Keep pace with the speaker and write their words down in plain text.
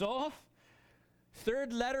So,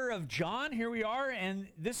 third letter of John, here we are, and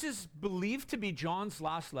this is believed to be John's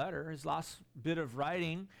last letter, his last bit of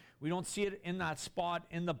writing. We don't see it in that spot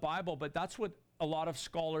in the Bible, but that's what a lot of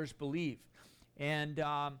scholars believe. And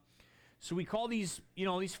so we call these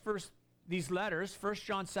letters, 1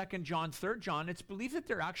 John, 2 John, 3 John. It's believed that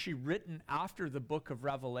they're actually written after the book of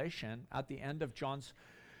Revelation, at the end of John's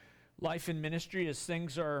life and ministry as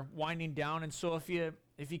things are winding down. And so if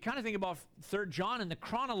you kind of think about 3 John in the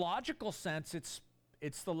chronological sense,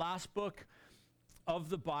 it's the last book of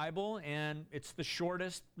the Bible, and it's the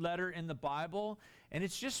shortest letter in the Bible, and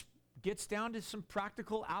it's just gets down to some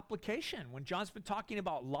practical application. When John's been talking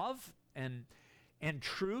about love and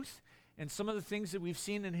truth and some of the things that we've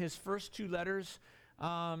seen in his first two letters,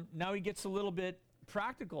 now he gets a little bit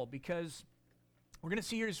practical, because we're going to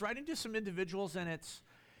see here he's writing to some individuals, and it's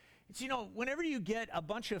whenever you get a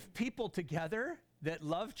bunch of people together that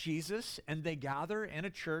love Jesus and they gather in a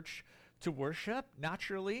church to worship,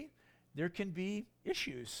 naturally there can be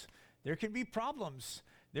issues. There can be problems.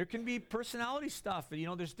 There can be personality stuff.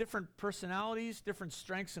 There's different personalities, different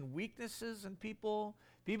strengths and weaknesses in people.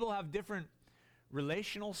 People have different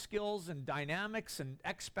relational skills and dynamics and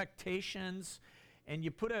expectations. And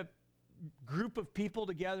you put a group of people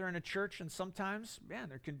together in a church, and sometimes,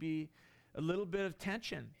 there can be a little bit of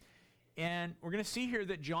tension. And we're going to see here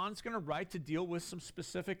that John's going to write to deal with some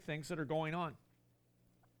specific things that are going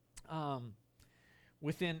on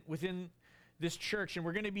within this church. And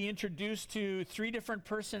we're going to be introduced to three different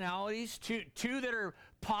personalities, two that are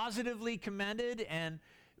positively commended, and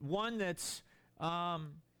one that's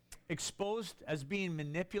exposed as being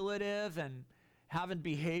manipulative and having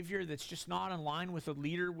behavior that's just not in line with a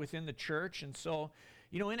leader within the church. And so,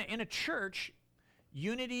 in a church,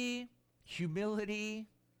 unity, humility,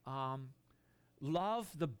 love,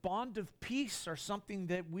 the bond of peace are something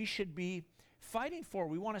that we should be fighting for.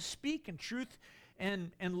 We want to speak in truth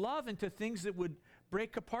and love into things that would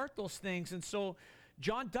break apart those things. And so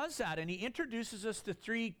John does that, and he introduces us to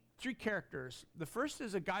three characters. The first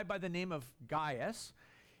is a guy by the name of Gaius,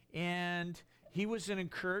 and he was an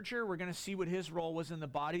encourager. We're going to see what his role was in the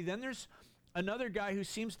body. Then there's another guy who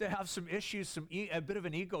seems to have some issues, a bit of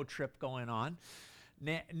an ego trip going on,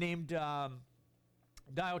 named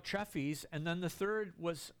Diotrephes. And then the third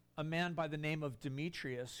was a man by the name of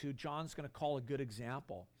Demetrius, who John's going to call a good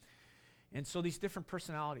example. And so these different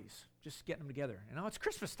personalities, just getting them together. And now it's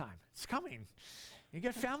Christmas time. It's coming. You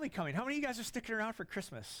got family coming. How many of you guys are sticking around for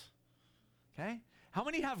Christmas? Okay. How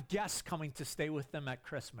many have guests coming to stay with them at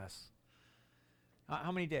Christmas?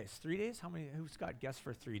 How many days? 3 days? Who's got guests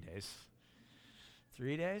for 3 days?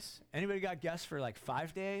 3 days? Anybody got guests for like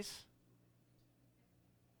 5 days?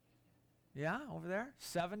 Yeah, over there?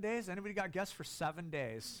 7 days? Anybody got guests for 7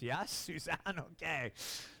 days? Yes, Suzanne? Okay.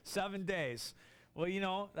 7 days.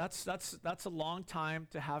 Well, that's a long time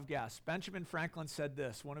to have guests. Benjamin Franklin said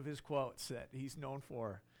this, one of his quotes that he's known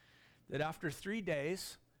for, that after 3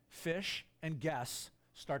 days, fish and guests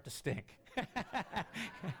start to stink. Is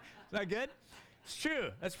that good? It's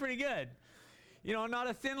true. That's pretty good. Not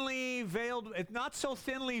so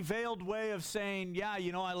thinly veiled way of saying,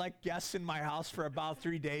 I like guests in my house for about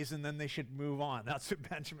 3 days and then they should move on. That's what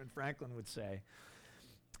Benjamin Franklin would say.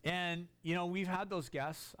 And, we've had those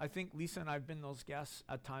guests. I think Lisa and I have been those guests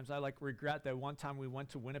at times. I regret that one time we went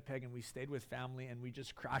to Winnipeg and we stayed with family and we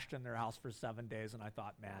just crashed in their house for 7 days. And I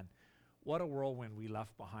thought, man, what a whirlwind we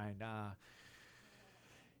left behind.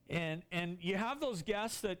 And you have those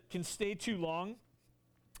guests that can stay too long.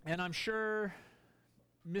 And I'm sure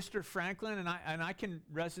Mr. Franklin and I can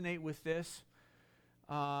resonate with this.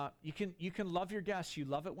 You can love your guests. You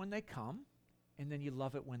love it when they come, and then you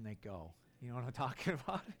love it when they go. You know what I'm talking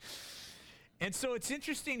about? And so it's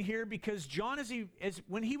interesting here, because John,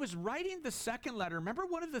 when he was writing the second letter, remember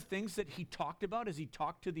one of the things that he talked about as he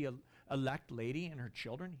talked to the elect lady and her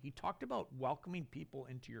children? He talked about welcoming people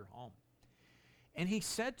into your home. And he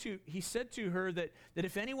said to her that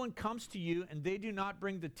if anyone comes to you and they do not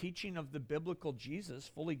bring the teaching of the biblical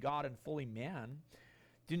Jesus, fully God and fully man,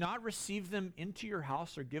 do not receive them into your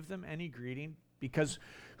house or give them any greeting, because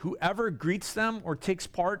whoever greets them or takes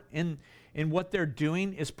part in what they're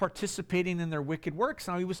doing is participating in their wicked works.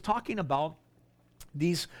 Now, he was talking about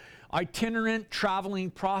these itinerant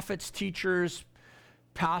traveling prophets, teachers,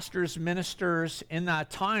 pastors, ministers in that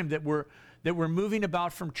time that were moving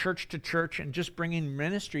about from church to church and just bringing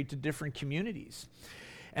ministry to different communities.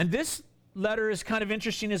 And this letter is kind of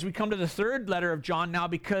interesting as we come to the third letter of John now,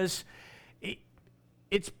 because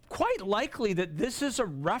it's quite likely that this is a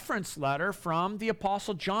reference letter from the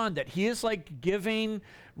Apostle John, that he is giving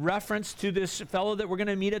reference to this fellow that we're going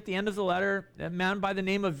to meet at the end of the letter, a man by the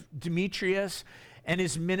name of Demetrius. and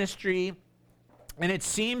his ministry. And it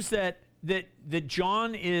seems that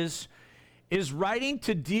John is writing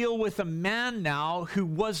to deal with a man now who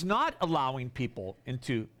was not allowing people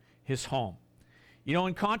into his home. You know,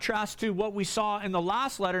 in contrast to what we saw in the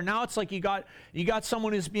last letter, now it's like you got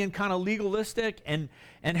someone who's being kind of legalistic and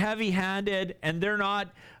heavy-handed, and they're not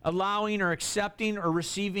allowing or accepting or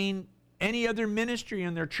receiving any other ministry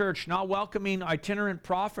in their church, not welcoming itinerant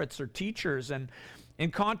prophets or teachers. And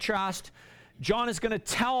in contrast, John is going to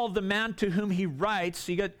tell the man to whom he writes.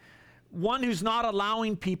 So you got one who's not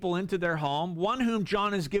allowing people into their home, one whom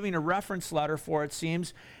John is giving a reference letter for, it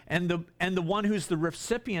seems, and the one who's the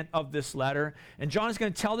recipient of this letter. And John is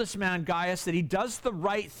going to tell this man, Gaius, that he does the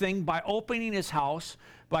right thing by opening his house,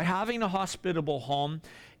 by having a hospitable home,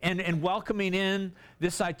 and welcoming in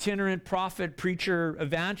this itinerant prophet, preacher,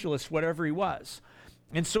 evangelist, whatever he was.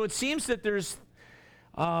 And so it seems that there's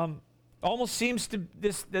almost seems to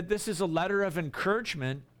that this is a letter of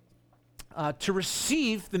encouragement to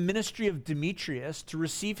receive the ministry of Demetrius, to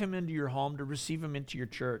receive him into your home, to receive him into your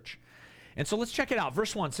church. And so let's check it out.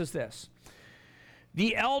 Verse 1 says this: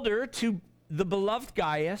 "The elder to the beloved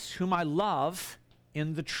Gaius, whom I love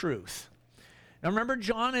in the truth." Now remember,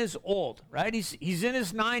 John is old, right? He's in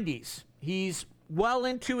his 90s. He's well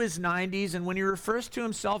into his 90s, and when he refers to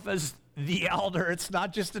himself as the elder, it's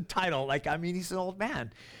not just a title. He's an old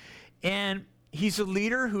man. And he's a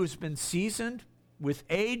leader who's been seasoned with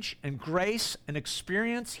age and grace and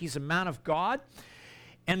experience. He's a man of God.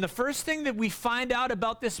 And the first thing that we find out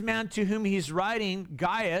about this man to whom he's writing,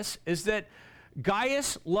 Gaius, is that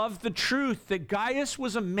Gaius loved the truth, that Gaius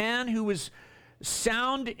was a man who was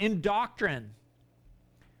sound in doctrine.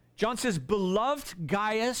 John says, "Beloved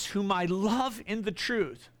Gaius, whom I love in the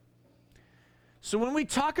truth." So when we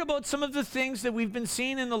talk about some of the things that we've been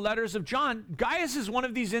seeing in the letters of John, Gaius is one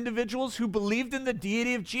of these individuals who believed in the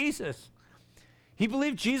deity of Jesus. He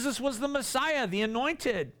believed Jesus was the Messiah, the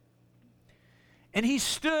anointed. And he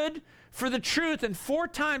stood for the truth. And 4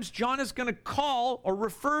 times John is going to call or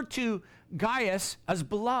refer to Gaius as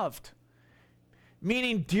beloved,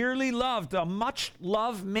 meaning dearly loved, a much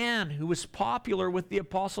loved man who was popular with the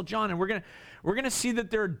Apostle John. And we're going to see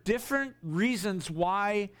that there are different reasons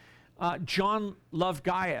why John loved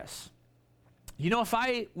Gaius. You know, if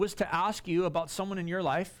I was to ask you about someone in your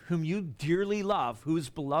life whom you dearly love, who is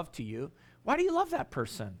beloved to you, why do you love that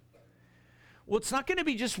person? Well, it's not going to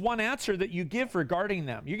be just one answer that you give regarding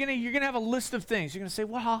them. You're going to have a list of things. You're going to say,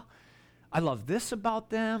 well, I love this about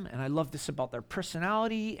them, and I love this about their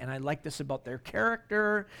personality, and I like this about their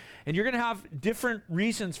character. And you're going to have different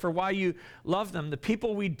reasons for why you love them. The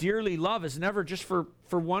people we dearly love is never just for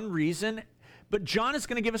one reason. But John is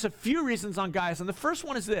going to give us a few reasons on Gaius. And the first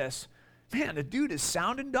one is this: man, the dude is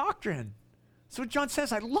sound in doctrine. That's what John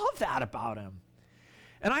says. I love that about him.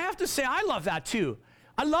 And I have to say, I love that too.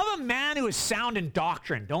 I love a man who is sound in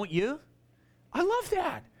doctrine, don't you? I love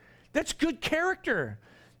that. That's good character.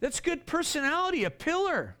 That's good personality, a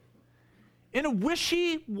pillar. In a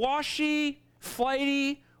wishy-washy,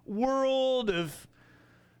 flighty world of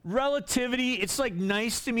relativity, it's like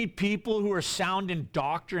nice to meet people who are sound in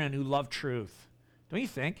doctrine, who love truth. Don't you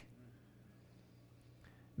think?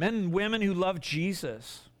 Men and women who love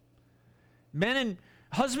Jesus. Men and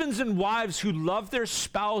husbands and wives who love their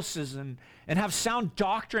spouses and have sound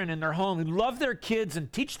doctrine in their home, who love their kids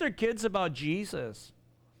and teach their kids about Jesus,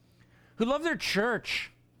 who love their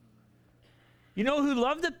church, you know, who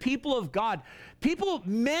love the people of God,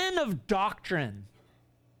 men of doctrine,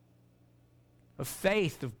 of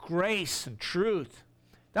faith, of grace and truth.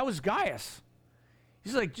 That was Gaius.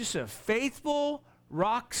 He's like just a faithful,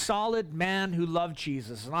 rock-solid man who loved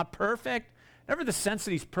Jesus. Not perfect, never the sense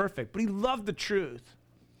that he's perfect, but he loved the truth.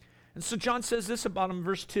 And so John says this about him in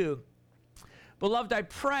verse 2. "Beloved, I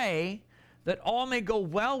pray that all may go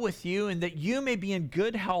well with you and that you may be in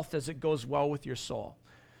good health as it goes well with your soul."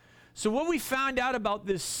 So what we found out about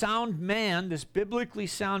this sound man, this biblically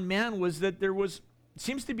sound man, was that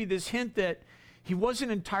seems to be this hint that he wasn't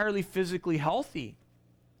entirely physically healthy.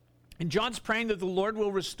 And John's praying that the Lord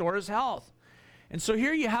will restore his health. And so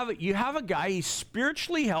here you have a guy, he's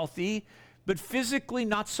spiritually healthy, but physically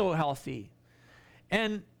not so healthy.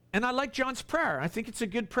 And I like John's prayer. I think it's a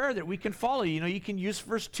good prayer that we can follow. You know, you can use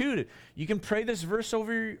verse 2. You can pray this verse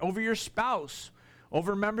over your spouse,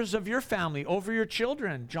 over members of your family, over your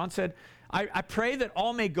children. John said, I pray that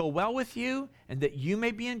all may go well with you and that you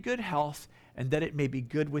may be in good health and that it may be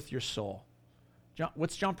good with your soul.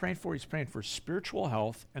 What's John praying for? He's praying for spiritual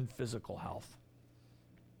health and physical health.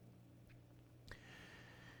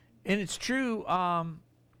 And it's true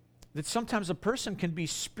that sometimes a person can be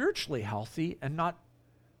spiritually healthy and not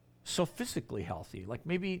so physically healthy. Like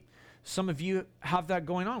maybe some of you have that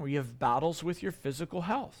going on, where you have battles with your physical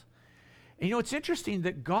health. And it's interesting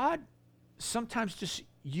that God sometimes just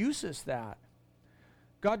uses that.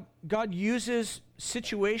 God uses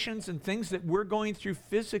situations and things that we're going through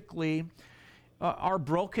physically, our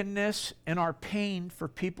brokenness and our pain, for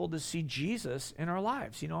people to see Jesus in our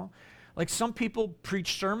lives. Like some people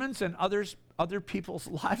preach sermons, and other people's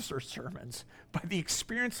lives are sermons by the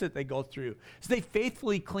experience that they go through. So they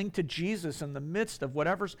faithfully cling to Jesus in the midst of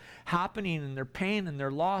whatever's happening in their pain and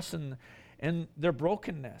their loss and their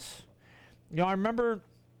brokenness. I remember,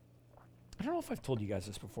 I don't know if I've told you guys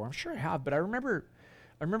this before. I'm sure I have, but I remember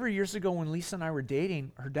years ago when Lisa and I were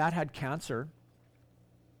dating, her dad had cancer.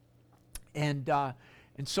 And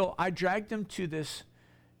so I dragged him to this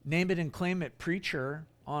name it and claim it preacher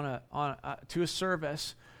to a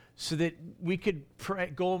service, so that we could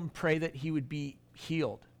go and pray that he would be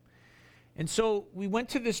healed. And so we went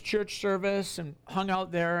to this church service and hung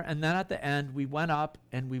out there, and then at the end we went up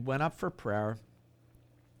for prayer,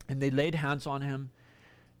 and they laid hands on him.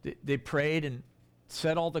 They prayed and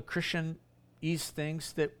said all the Christianese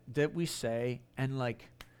things that we say, and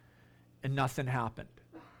nothing happened.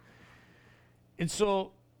 And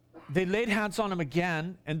so they laid hands on him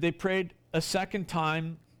again, and they prayed a second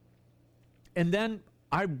time. And then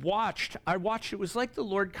I watched. It was like the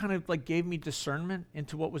Lord kind of gave me discernment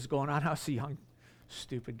into what was going on. I was a young,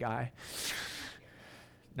 stupid guy.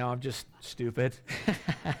 No, I'm just stupid.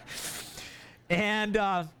 And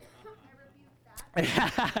all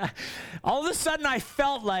of a sudden I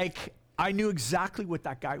felt like I knew exactly what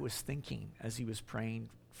that guy was thinking as he was praying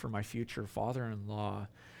for my future father-in-law.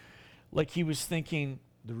 Like he was thinking,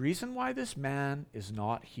 the reason why this man is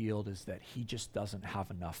not healed is that he just doesn't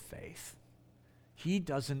have enough faith. He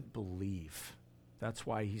doesn't believe. That's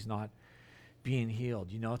why he's not being healed.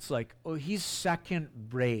 It's like, he's second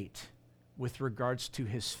rate with regards to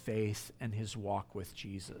his faith and his walk with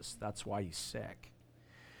Jesus. That's why he's sick.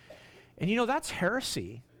 And that's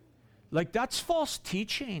heresy. That's false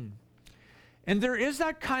teaching. And there is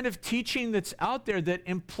that kind of teaching that's out there that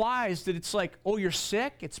implies that it's like, you're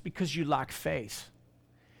sick, it's because you lack faith.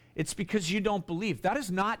 It's because you don't believe. That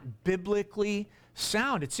is not biblically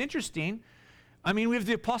sound. It's interesting. I mean, we have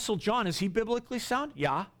the Apostle John. Is he biblically sound?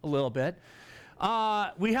 Yeah, a little bit.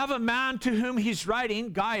 We have a man to whom he's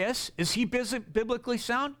writing, Gaius. Is he biblically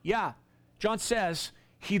sound? Yeah. John says,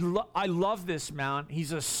 I love this man.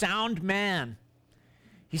 He's a sound man.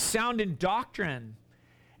 He's sound in doctrine.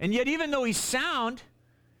 And yet, even though he's sound,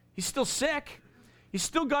 he's still sick. He's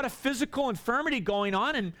still got a physical infirmity going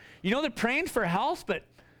on. And, they're praying for health, but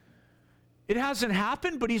it hasn't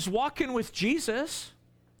happened. But he's walking with Jesus.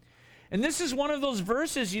 And this is one of those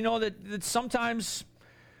verses, that sometimes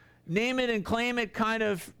name it and claim it kind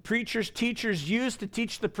of preachers, teachers use to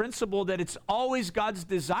teach the principle that it's always God's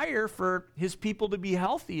desire for his people to be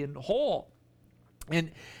healthy and whole.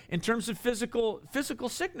 And in terms of physical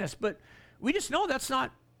sickness, but we just know that's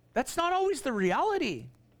not always the reality.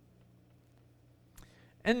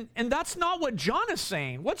 And that's not what John is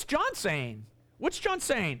saying. What's John saying? What's John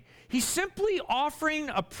saying? He's simply offering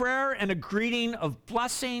a prayer and a greeting of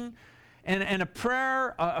blessing and a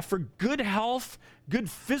prayer for good health, good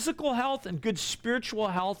physical health, and good spiritual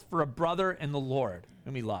health for a brother in the Lord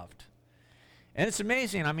whom he loved. And it's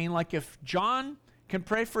amazing. I mean, if John can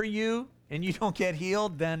pray for you and you don't get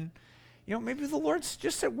healed, then, maybe the Lord's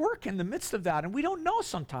just at work in the midst of that, and we don't know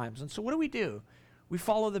sometimes. And so what do? We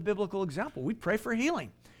follow the biblical example. We pray for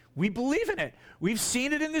healing. We believe in it. We've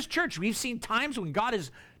seen it in this church. We've seen times when God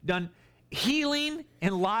has done healing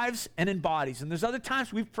in lives and in bodies. And there's other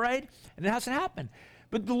times we've prayed and it hasn't happened.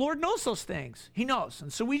 But the Lord knows those things. He knows.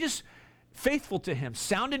 And so we just faithful to him.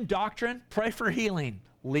 Sound in doctrine, pray for healing.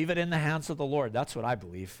 Leave it in the hands of the Lord. That's what I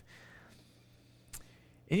believe.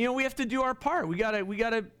 And we have to do our part. We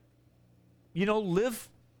gotta live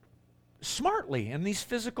smartly in these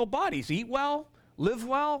physical bodies. Eat well, live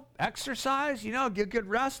well, exercise, get good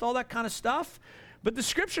rest, all that kind of stuff. But the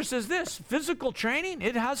scripture says this, physical training,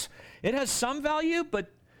 it has some value,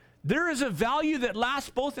 but there is a value that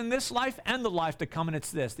lasts both in this life and the life to come, and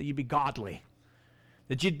it's this, that you be godly,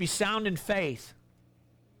 that you'd be sound in faith.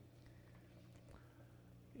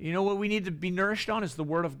 What we need to be nourished on is the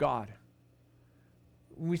Word of God.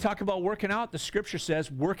 When we talk about working out, the scripture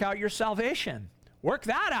says, work out your salvation. Work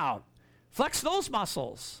that out. Flex those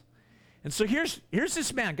muscles. And so here's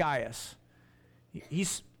this man, Gaius.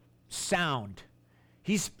 He's sound.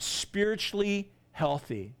 He's spiritually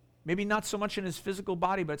healthy. Maybe not so much in his physical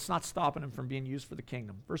body, but it's not stopping him from being used for the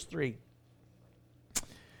kingdom. Verse 3.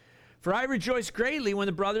 For I rejoiced greatly when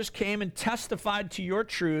the brothers came and testified to your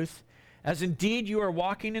truth, as indeed you are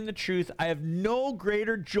walking in the truth, I have no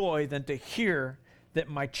greater joy than to hear that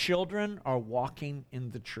my children are walking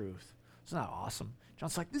in the truth. Isn't that awesome?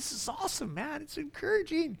 John's like, this is awesome, man. It's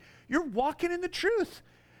encouraging. You're walking in the truth.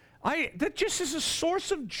 That just is a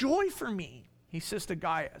source of joy for me, he says to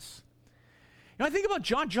Gaius. I think about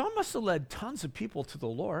John. John must have led tons of people to the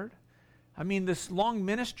Lord. I mean, this long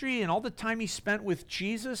ministry and all the time he spent with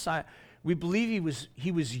Jesus. We believe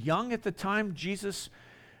he was young at the time Jesus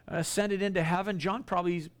ascended into heaven. John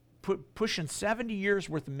probably pushing 70 years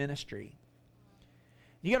worth of ministry.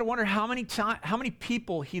 You got to wonder how many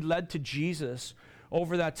people he led to Jesus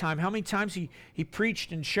over that time. How many times he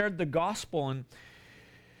preached and shared the gospel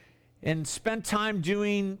and spent time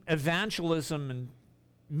doing evangelism and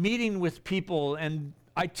meeting with people and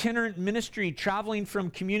itinerant ministry, traveling from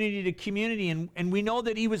community to community. And we know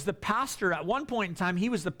that he was the pastor. At one point in time, he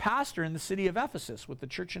was the pastor in the city of Ephesus with the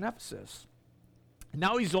church in Ephesus.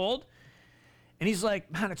 Now he's old, and he's like,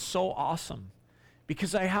 man, it's so awesome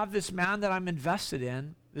because I have this man that I'm invested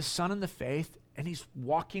in, this son in the faith, and he's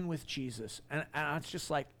walking with Jesus. And it's just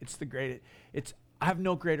like, it's the greatest. I have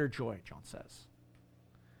no greater joy, John says.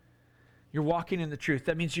 You're walking in the truth.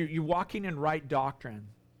 That means you're walking in right doctrine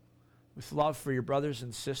with love for your brothers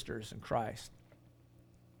and sisters in Christ.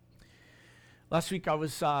 Last week I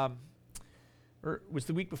was, or it was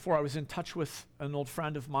the week before, I was in touch with an old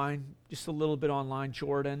friend of mine, just a little bit online,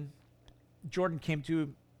 Jordan. Jordan came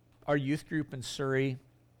to our youth group in Surrey,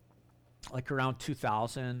 like around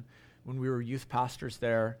 2000, when we were youth pastors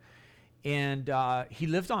there. And he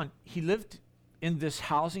lived in this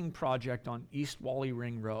housing project on East Wally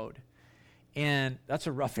Ring Road. And that's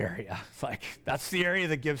a rough area. It's like, that's the area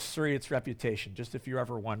that gives Surrey its reputation, just if you're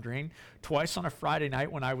ever wondering. Twice on a Friday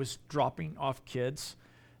night when I was dropping off kids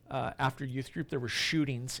after youth group, there were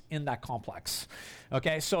shootings in that complex.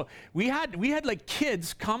 Okay, so we had like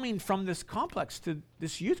kids coming from this complex to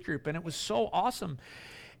this youth group, and it was so awesome.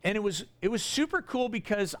 And it was super cool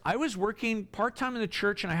because I was working part-time in the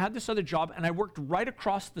church, and I had this other job, and I worked right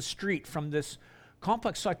across the street from this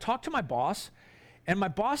complex. So I talked to my boss, and my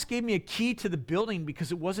boss gave me a key to the building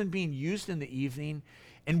because it wasn't being used in the evening.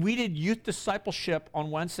 And we did youth discipleship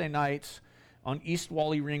on Wednesday nights on East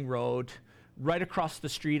Wally Ring Road, right across the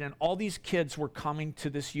street. And all these kids were coming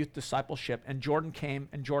to this youth discipleship. And Jordan came,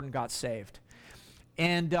 and Jordan got saved.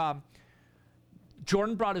 And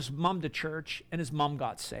Jordan brought his mom to church, and his mom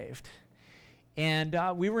got saved. And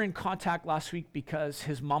we were in contact last week because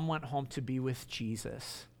his mom went home to be with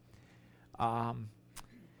Jesus.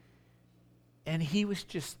 And he was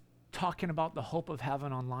just talking about the hope of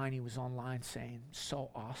heaven online. He was online saying,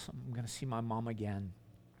 so awesome, I'm going to see my mom again.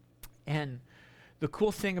 And the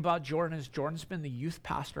cool thing about Jordan is Jordan's been the youth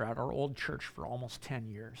pastor at our old church for almost 10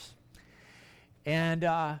 years. And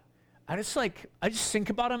I just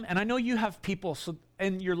think about him, and I know you have people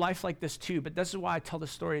in your life like this too, but this is why I tell the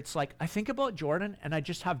story. It's like, I think about Jordan, and I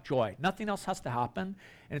just have joy. Nothing else has to happen.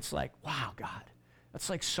 And it's like, wow, God,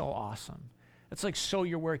 that's like so awesome. It's like, so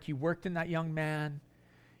your work. You worked in that young man.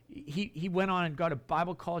 He went on and got a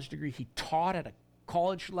Bible college degree. He taught at a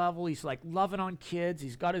college level. He's like loving on kids.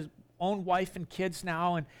 He's got his own wife and kids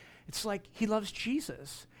now. And it's like he loves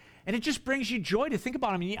Jesus. And it just brings you joy to think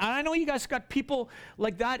about him. And I know you guys got people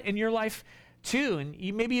like that in your life too. And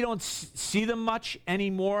maybe you don't see them much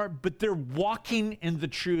anymore, but they're walking in the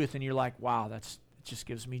truth. And you're like, wow, it just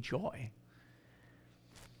gives me joy.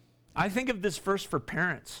 I think of this verse for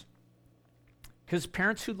parents. Because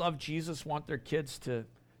parents who love Jesus want their kids to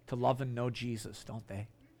love and know Jesus, don't they?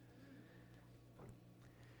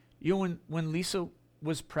 You know, when Lisa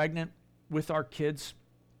was pregnant with our kids,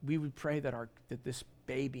 we would pray that this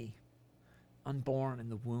baby, unborn in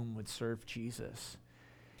the womb, would serve Jesus.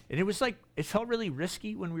 And it was like, it felt really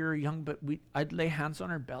risky when we were young, but I'd lay hands on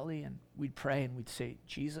her belly and we'd pray and we'd say,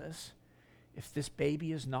 Jesus, if this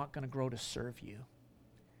baby is not going to grow to serve you,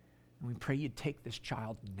 and we pray you'd take this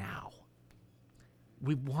child now.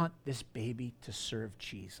 We want this baby to serve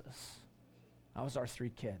Jesus. That was our 3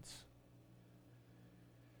 kids.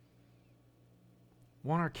 We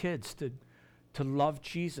want our kids to love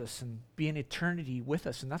Jesus and be in eternity with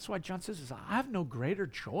us. And that's why John says, I have no greater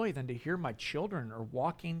joy than to hear my children are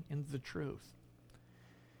walking in the truth.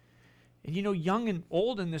 And you know, young and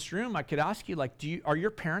old in this room, I could ask you, like, are your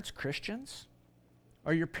parents Christians?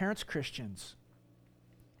 Are your parents Christians?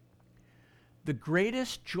 The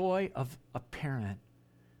greatest joy of a parent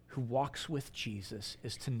who walks with Jesus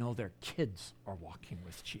is to know their kids are walking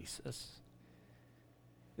with Jesus.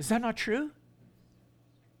 Is that not true?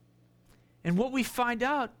 And what we find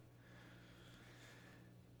out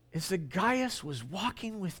is that Gaius was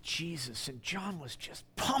walking with Jesus, and John was just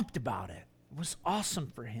pumped about it. It was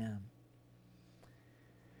awesome for him.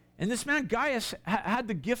 And this man Gaius had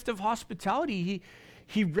the gift of hospitality.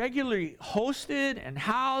 He regularly hosted and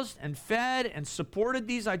housed and fed and supported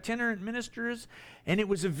these itinerant ministers. And it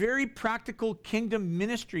was a very practical kingdom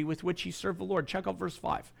ministry with which he served the Lord. Check out verse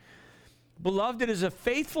 5. Beloved, it is a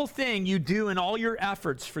faithful thing you do in all your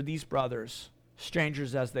efforts for these brothers,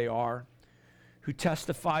 strangers as they are, who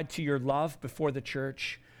testified to your love before the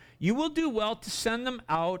church. You will do well to send them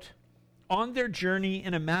out on their journey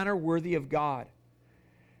in a manner worthy of God.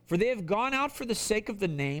 For they have gone out for the sake of the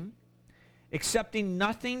name, accepting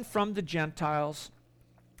nothing from the Gentiles.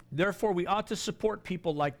 Therefore, we ought to support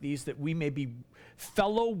people like these, that we may be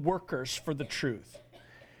fellow workers for the truth.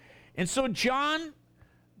 And so John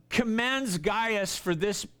commends Gaius for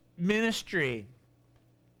this ministry.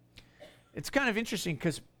 It's kind of interesting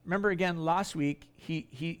because remember again last week,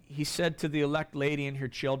 he said to the elect lady and her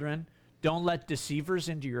children, don't let deceivers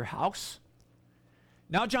into your house.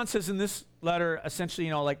 Now John says in this letter, essentially,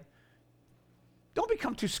 don't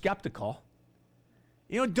become too skeptical.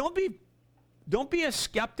 Don't be a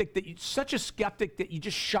skeptic such a skeptic that you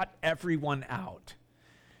just shut everyone out.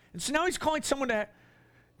 And so now he's calling someone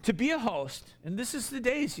to be a host. And this is the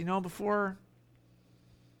days, before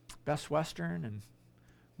Best Western and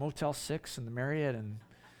Motel 6 and the Marriott and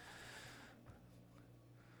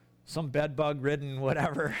some bedbug-ridden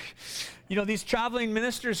whatever. These traveling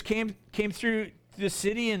ministers came through the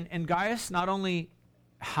city, and Gaius not only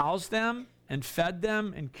housed them and fed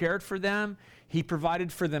them and cared for them, he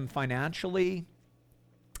provided for them financially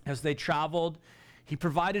as they traveled. He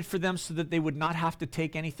provided for them so that they would not have to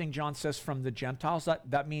take anything, John says, from the Gentiles.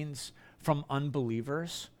 That means from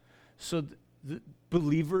unbelievers. So the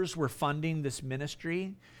believers were funding this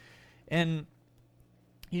ministry. And,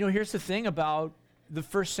 here's the thing about the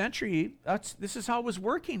first century. This is how it was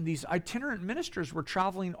working. These itinerant ministers were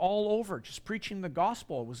traveling all over, just preaching the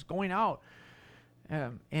gospel. It was going out.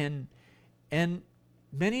 And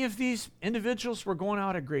many of these individuals were going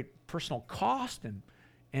out at great personal cost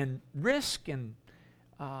and risk and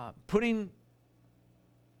putting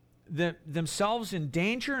themselves in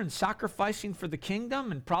danger and sacrificing for the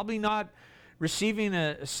kingdom and probably not receiving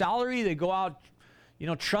a salary. They go out,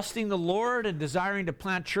 trusting the Lord and desiring to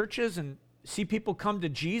plant churches and see people come to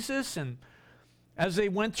Jesus. And as they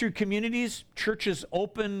went through communities, churches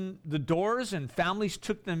opened the doors and families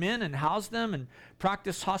took them in and housed them and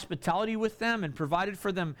practiced hospitality with them and provided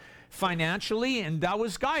for them financially. And that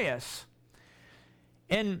was Gaius.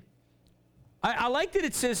 And I like that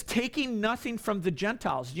it says taking nothing from the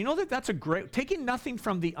Gentiles. You know that's taking nothing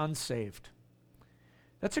from the unsaved.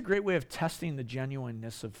 That's a great way of testing the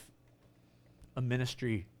genuineness of a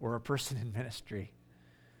ministry or a person in ministry.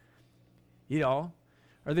 Are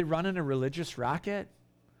they running a religious racket,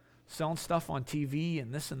 selling stuff on TV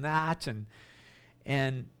and this and that?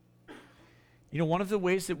 And one of the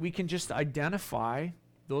ways that we can just identify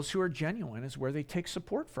those who are genuine is where they take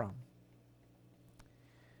support from.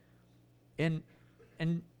 And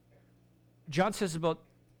John says about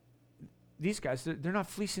these guys, they're not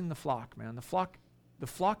fleecing the flock, man. The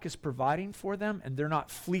flock is providing for them, and they're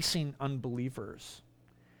not fleecing unbelievers.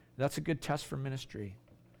 That's a good test for ministry.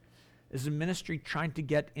 Is a ministry trying to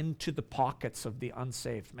get into the pockets of the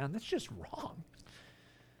unsaved? Man, that's just wrong.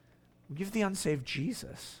 Give the unsaved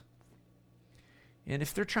Jesus. And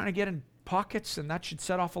if they're trying to get in pockets, then that should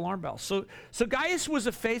set off alarm bells. So Gaius was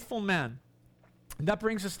a faithful man. And that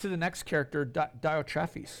brings us to the next character,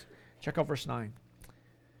 Diotrephes. Check out verse 9.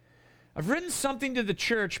 I've written something to the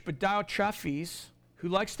church, but Diotrephes, who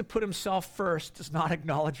likes to put himself first, does not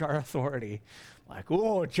acknowledge our authority.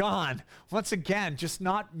 Oh, John, once again, just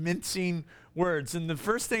not mincing words. And the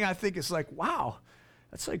first thing I think is wow,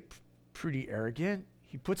 that's pretty arrogant.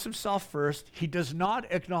 He puts himself first. He does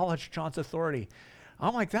not acknowledge John's authority.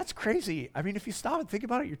 I'm that's crazy. I mean, if you stop and think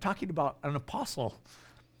about it, you're talking about an apostle.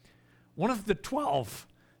 One of the 12,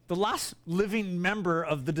 the last living member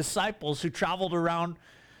of the disciples who traveled around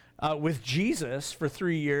with Jesus for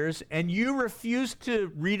 3 years, and you refuse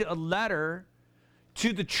to read a letter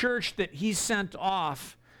to the church that he sent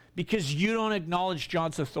off because you don't acknowledge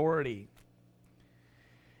John's authority.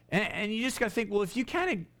 And you just got to think, well, if you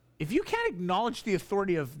can't acknowledge the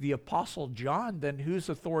authority of the Apostle John, then whose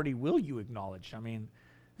authority will you acknowledge? I mean,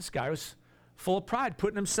 this guy was full of pride,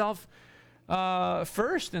 putting himself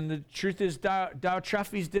first. And the truth is,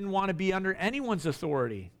 Diotrephes didn't want to be under anyone's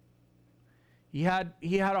authority. He had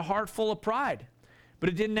a heart full of pride. But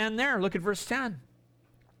it didn't end there. Look at verse 10.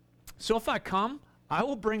 So if I come, I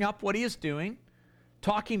will bring up what he is doing,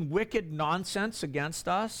 talking wicked nonsense against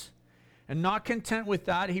us. And not content with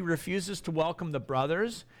that, he refuses to welcome the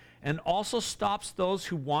brothers and also stops those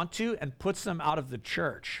who want to and puts them out of the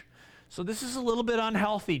church. So this is a little bit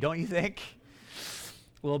unhealthy, don't you think?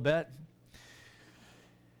 A little bit.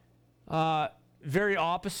 Very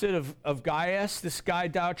opposite of Gaius. This guy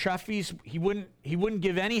Diotrephes, he wouldn't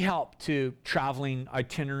give any help to traveling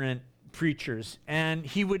itinerant preachers, and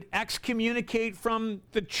he would excommunicate from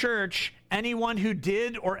the church anyone who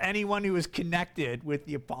did or anyone who was connected with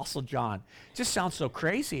the Apostle John. It just sounds so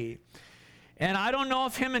crazy. And I don't know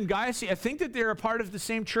if him and Gaius, I think that they're a part of the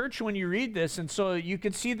same church when you read this, and so you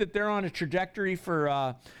can see that they're on a trajectory for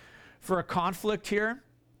a conflict here.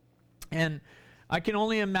 And I can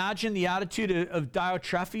only imagine the attitude of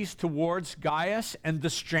Diotrephes towards Gaius and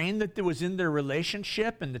the strain that there was in their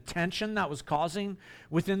relationship and the tension that was causing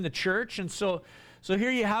within the church. And so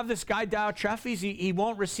here you have this guy Diotrephes. He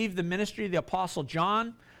won't receive the ministry of the Apostle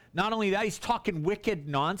John. Not only that, he's talking wicked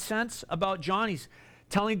nonsense about John. He's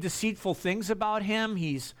telling deceitful things about him.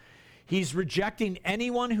 He's rejecting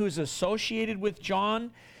anyone who's associated with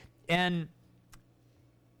John, and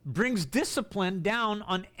brings discipline down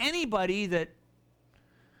on anybody that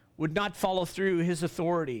would not follow through his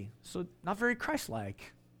authority. So not very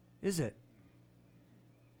Christ-like, is it?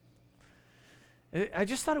 I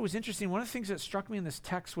just thought it was interesting. One of the things that struck me in this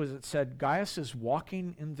text was it said Gaius is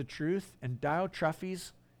walking in the truth and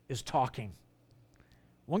Diotrephes is talking.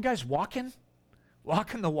 One guy's walking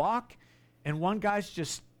the walk, and one guy's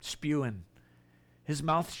just spewing. His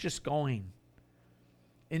mouth's just going.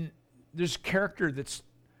 And there's character that's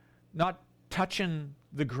not touching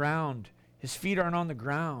the ground. His feet aren't on the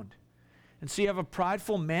ground. And so you have a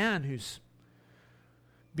prideful man who's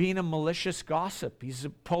being a malicious gossip. He's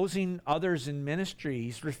opposing others in ministry.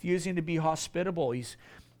 He's refusing to be hospitable. He's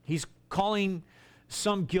calling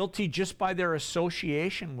some guilty just by their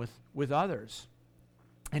association with others.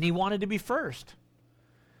 And he wanted to be first.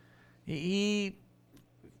 He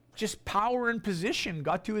just power and position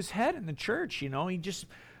got to his head in the church, you know. He just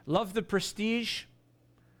loved the prestige,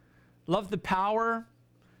 loved the power,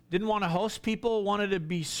 didn't want to host people, wanted to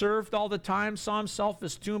be served all the time, saw himself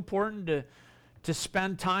as too important to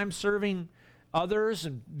spend time serving others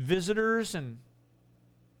and visitors, and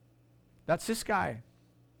that's this guy.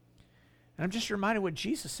 And I'm just reminded what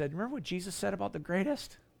Jesus said. Remember what Jesus said about the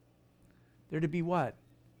greatest? They're to be what?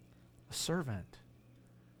 A servant.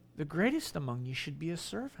 The greatest among you should be a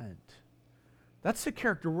servant. That's the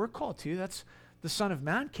character we're called to. That's the Son of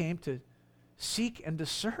Man came to seek and to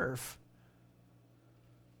serve.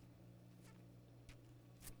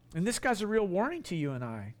 And this guy's a real warning to you and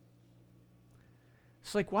I.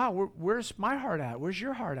 It's like, wow, where's my heart at? Where's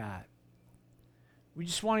your heart at? We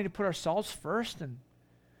just wanting to put ourselves first and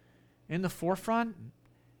in the forefront, and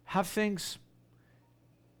have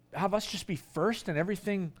us just be first and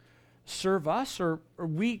everything serve us, or are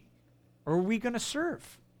we going to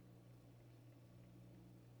serve?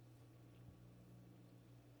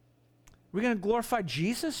 Are we going to glorify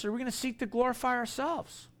Jesus, or are we going to seek to glorify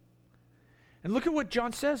ourselves? And look at what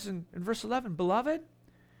John says in verse 11. Beloved,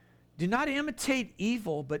 do not imitate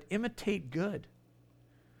evil, but imitate good.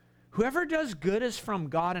 Whoever does good is from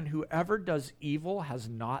God, and whoever does evil has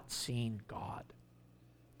not seen God.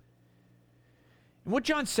 And what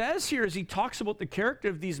John says here as he talks about the character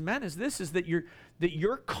of these men is this, is that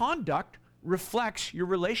your conduct reflects your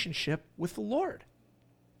relationship with the Lord.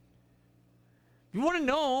 If you want to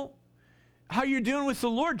know how you're doing with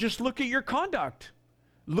the Lord, just look at your conduct.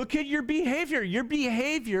 Look at your behavior. Your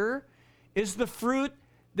behavior is the fruit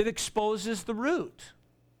that exposes the root.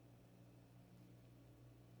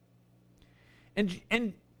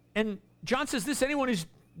 And John says this, anyone who's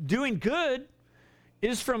doing good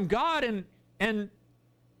is from God, and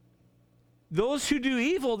those who do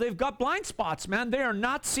evil, they've got blind spots, man. They are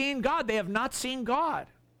not seeing God. They have not seen God.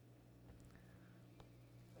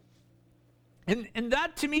 And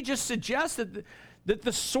that to me just suggests that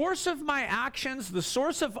the source of my actions, the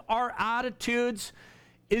source of our attitudes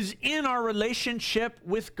is in our relationship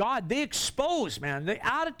with God. They expose, man. The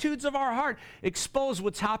attitudes of our heart expose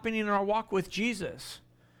what's happening in our walk with Jesus.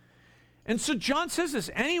 And so John says this,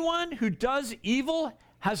 anyone who does evil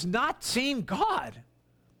has not seen God.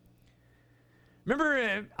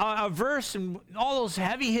 Remember a verse and all those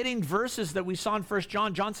heavy-hitting verses that we saw in 1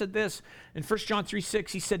 John. John said this in 1 John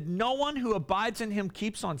 3:6. He said, no one who abides in him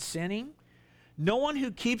keeps on sinning. No one who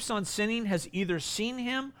keeps on sinning has either seen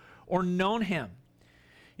him or known him.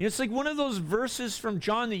 You know, it's like one of those verses from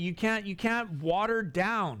John that you can't water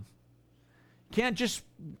down. You can't just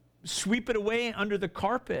sweep it away under the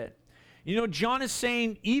carpet. You know, John is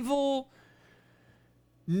saying evil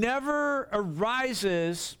never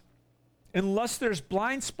arises unless there's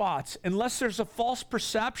blind spots, unless there's a false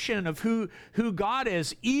perception of who God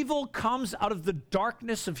is. Evil comes out of the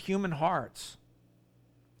darkness of human hearts.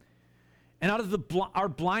 and out of our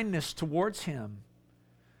blindness towards him.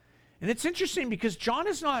 And it's interesting because John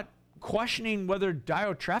is not questioning whether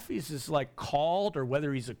Diotrephes is like called or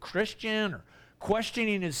whether he's a Christian or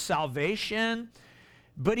questioning his salvation,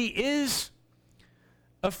 but he is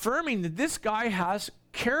affirming that this guy has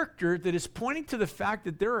character that is pointing to the fact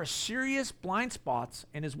that there are serious blind spots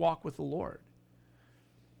in his walk with the Lord.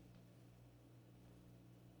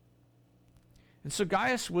 And so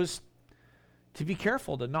Gaius was to be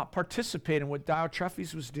careful to not participate in what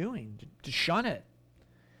Diotrephes was doing, to shun it.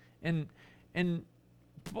 And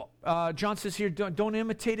John says here, don't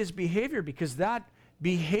imitate his behavior, because that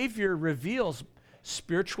behavior reveals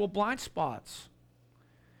spiritual blind spots.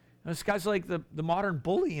 And this guy's like the modern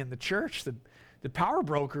bully in the church, the power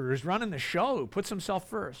broker who's running the show, who puts himself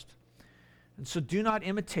first. And so do not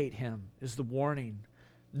imitate him is the warning.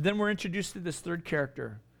 And then we're introduced to this third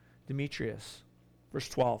character, Demetrius. Verse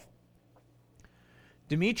 12.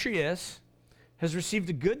 Demetrius has received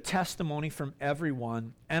a good testimony from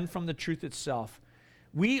everyone and from the truth itself.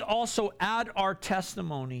 We also add our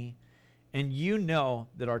testimony, and you know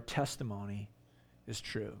that our testimony is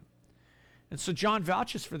true. And so John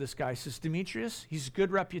vouches for this guy. He says, Demetrius, he's a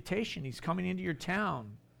good reputation. He's coming into your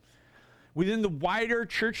town. Within the wider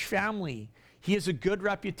church family, he has a good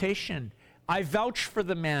reputation. I vouch for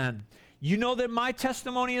the man. You know that my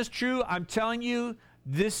testimony is true. I'm telling you,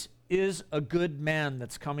 this is a good man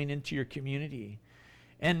that's coming into your community.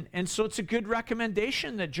 And so it's a good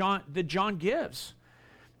recommendation that John gives.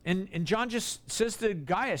 And John just says to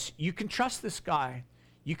Gaius, you can trust this guy.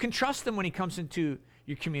 You can trust him when he comes into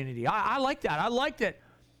your community. I like that. I like that.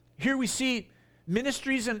 Here we see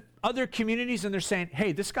ministries in other communities, and they're saying,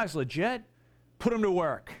 hey, this guy's legit. Put him to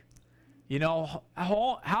work. You know,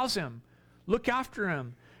 house him. Look after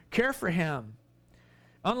him. Care for him.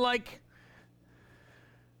 Unlike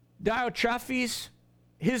Diotrephes,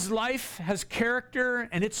 his life has character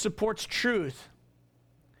and it supports truth.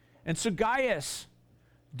 And so Gaius,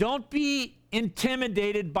 don't be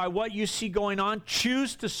intimidated by what you see going on.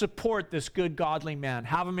 Choose to support this good, godly man.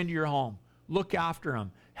 Have him into your home. Look after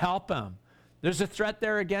him. Help him. There's a threat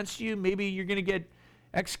there against you. Maybe you're going to get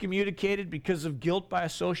excommunicated because of guilt by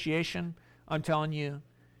association. I'm telling you,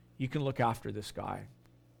 you can look after this guy.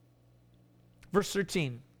 Verse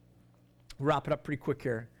 13. We'll wrap it up pretty quick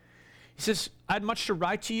here. He says, I had much to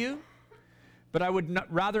write to you, but I would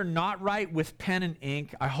rather not write with pen and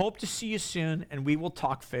ink. I hope to see you soon, and we will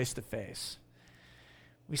talk face to face.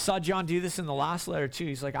 We saw John do this in the last letter too.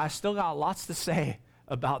 He's like, I still got lots to say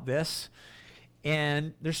about this.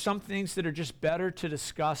 And there's some things that are just better to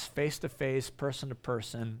discuss face to face, person to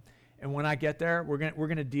person. And when I get there, we're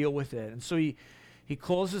gonna deal with it. And so he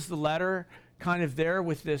closes the letter kind of there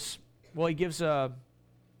with this, well, he gives a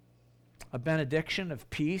benediction of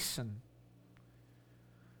peace and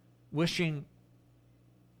wishing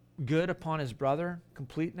good upon his brother,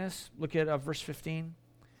 completeness. Look at verse 15.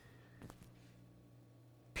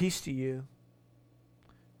 Peace to you.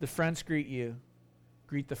 The friends greet you.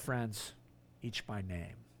 Greet the friends, each by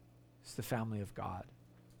name. It's the family of God.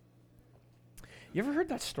 You ever heard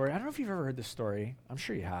that story? I don't know if you've ever heard this story. I'm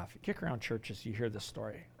sure you have. You kick around churches, you hear this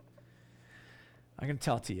story. I'm going to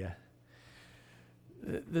tell it to you.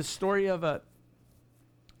 The story of a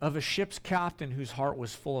ship's captain whose heart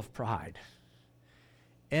was full of pride.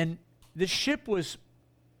 And the ship was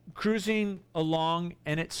cruising along,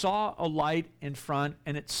 and it saw a light in front,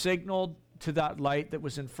 and it signaled to that light that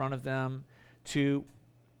was in front of them to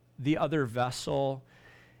the other vessel.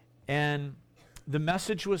 And the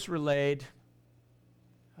message was relayed,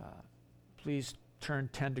 please turn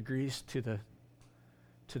 10 degrees to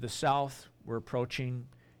the south. We're approaching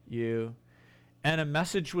you. And a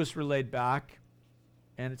message was relayed back,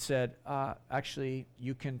 and it said, actually,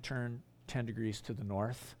 you can turn 10 degrees to the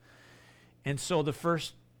north. And so the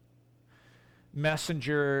first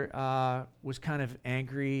messenger was kind of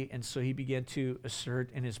angry, and so he began to assert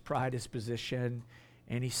in his pride his position,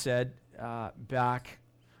 and he said back,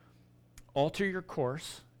 alter your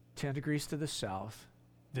course 10 degrees to the south.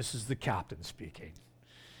 This is the captain speaking.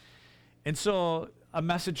 And so a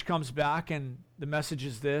message comes back, and the message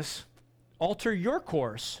is this: alter your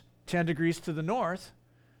course 10 degrees to the north.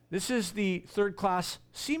 This is the third-class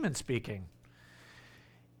seaman speaking.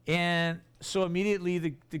 And so immediately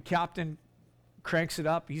the captain cranks it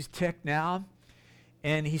up. He's ticked now.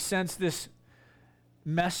 And he sends this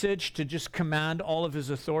message to just command all of his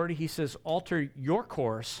authority. He says, alter your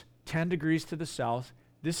course 10 degrees to the south.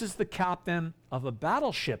 This is the captain of a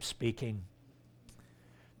battleship speaking.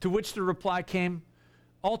 To which the reply came,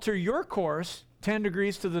 alter your course 10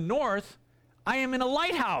 degrees to the north. I am in a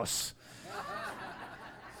lighthouse.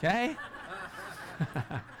 Okay?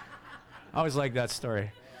 I always like that story.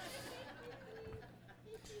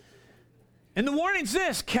 And the warning's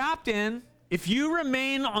this, Captain, if you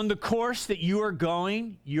remain on the course that you are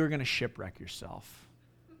going, you're going to shipwreck yourself.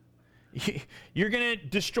 You're going to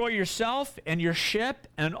destroy yourself and your ship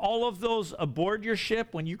and all of those aboard your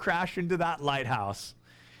ship when you crash into that lighthouse.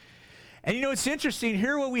 And you know, it's interesting.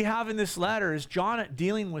 Here what we have in this letter is John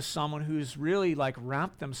dealing with someone who's really like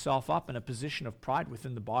ramped themselves up in a position of pride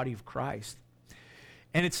within the body of Christ.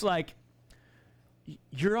 And it's like,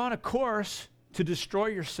 you're on a course to destroy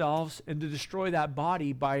yourselves and to destroy that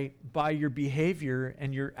body by your behavior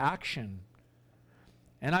and your action.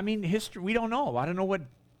 And I mean, history, we don't know. I don't know what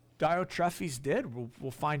Diotrephes did.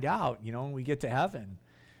 We'll find out, you know, when we get to heaven,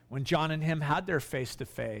 when John and him had their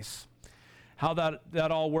face-to-face, how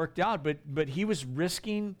that all worked out. But he was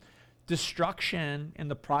risking destruction in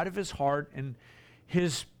the pride of his heart and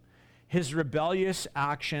his rebellious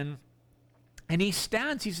action. And he's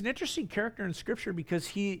an interesting character in Scripture because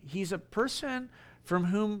he's a person from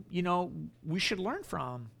whom, you know, we should learn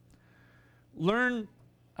from. Learn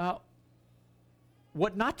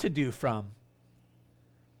what not to do from.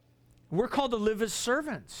 We're called to live as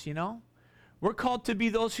servants, you know. We're called to be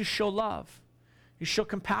those who show love, who show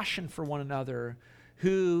compassion for one another,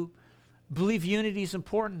 who believe unity is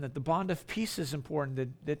important, that the bond of peace is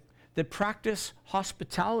important, that practice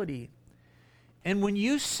hospitality. And when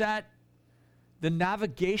you set the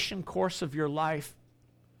navigation course of your life,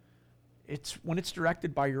 when it's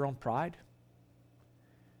directed by your own pride,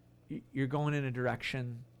 you're going in a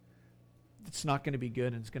direction that's not going to be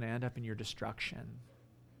good and it's going to end up in your destruction.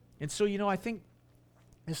 And so, you know, I think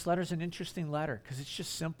this letter is an interesting letter because it's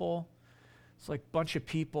just simple. It's like a bunch of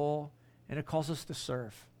people, and it calls us to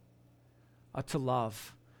serve, to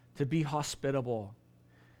love, to be hospitable.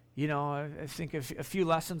 You know, I think a few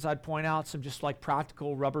lessons I'd point out, some just like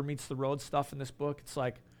practical rubber meets the road stuff in this book. It's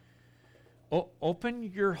like, open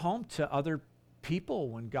your home to other people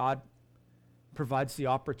when God provides the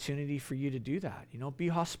opportunity for you to do that. You know, be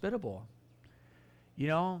hospitable. You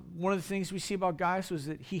know, one of the things we see about Gaius was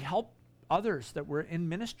that he helped others that were in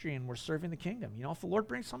ministry and were serving the kingdom. You know, if the Lord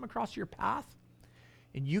brings someone across your path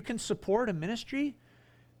and you can support a ministry,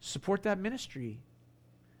 support that ministry.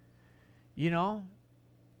 You know,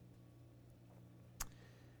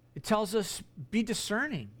 it tells us be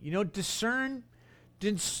discerning. You know, discern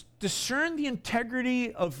the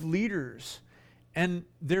integrity of leaders and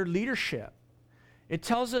their leadership. It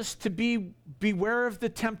tells us to beware of the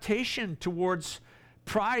temptation towards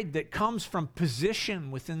pride that comes from position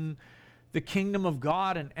within the kingdom of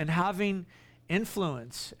God and having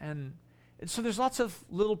influence. And so there's lots of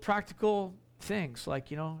little practical things like,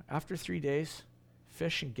 you know, after 3 days,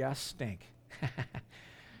 fish and guests stink.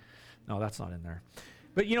 No, that's not in there.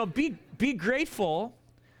 But, you know, be grateful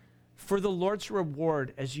for the Lord's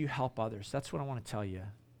reward as you help others. That's what I want to tell you.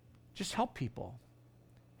 Just help people.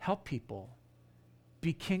 Help people.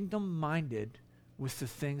 Be kingdom-minded with the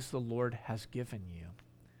things the Lord has given you.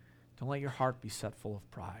 Don't let your heart be set full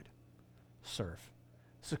of pride. Serve.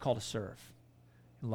 This is a call to serve.